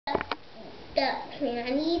the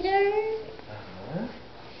plant eaters.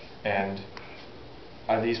 And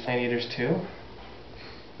are these plant eaters too?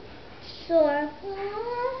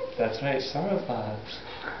 Sauropods. That's right, sauropods.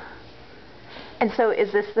 And so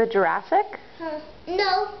is this the Jurassic?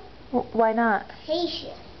 No. Why not?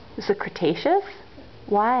 Cretaceous. Is it Cretaceous?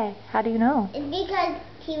 Why? How do you know? It's because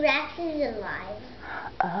T-Rex is alive.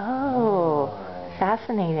 Oh,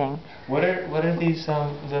 fascinating. What are these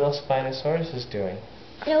little Spinosauruses doing?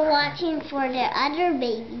 They're watching for their other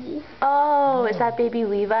baby. Oh, is that baby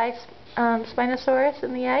Levi Spinosaurus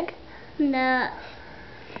in the egg? No.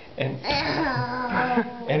 And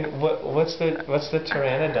and what's the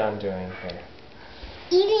pteranodon doing here?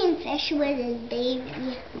 Eating fish with his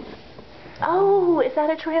baby. Oh, is that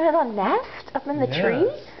a pteranodon nest up in the tree?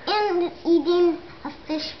 And eating a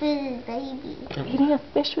fish with his baby. Eating a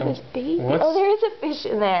fish with his baby? What's... Oh, there is a fish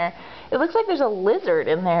in there. It looks like there's a lizard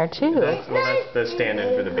in there too. That's the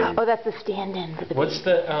stand-in for the baby. Oh, that's the stand-in for the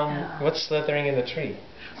baby. What's slithering in the tree?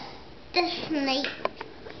 The snake.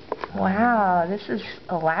 Wow, this is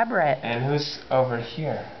elaborate. And who's over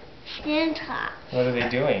here? Santa. What are they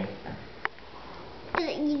doing? They're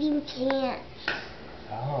eating plants.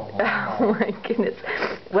 Oh, wow. Oh my goodness.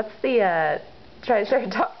 What's the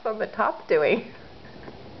Triceratops on the top doing?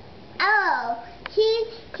 Oh, he's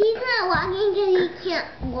not walking because he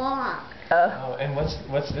can't walk. Oh, and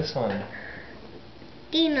what's this one?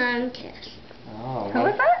 Deinonychus. Oh, Who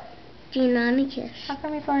was that? Deinonychus. How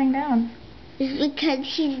come he's lying down? It's because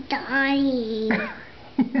he's dying.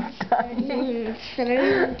 He's dying.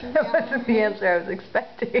 That wasn't the answer I was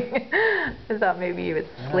expecting. I thought maybe he was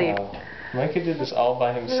asleep. Wow. Micah did this all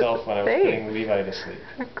by himself when I was putting Levi to sleep.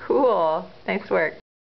 Cool. Nice work.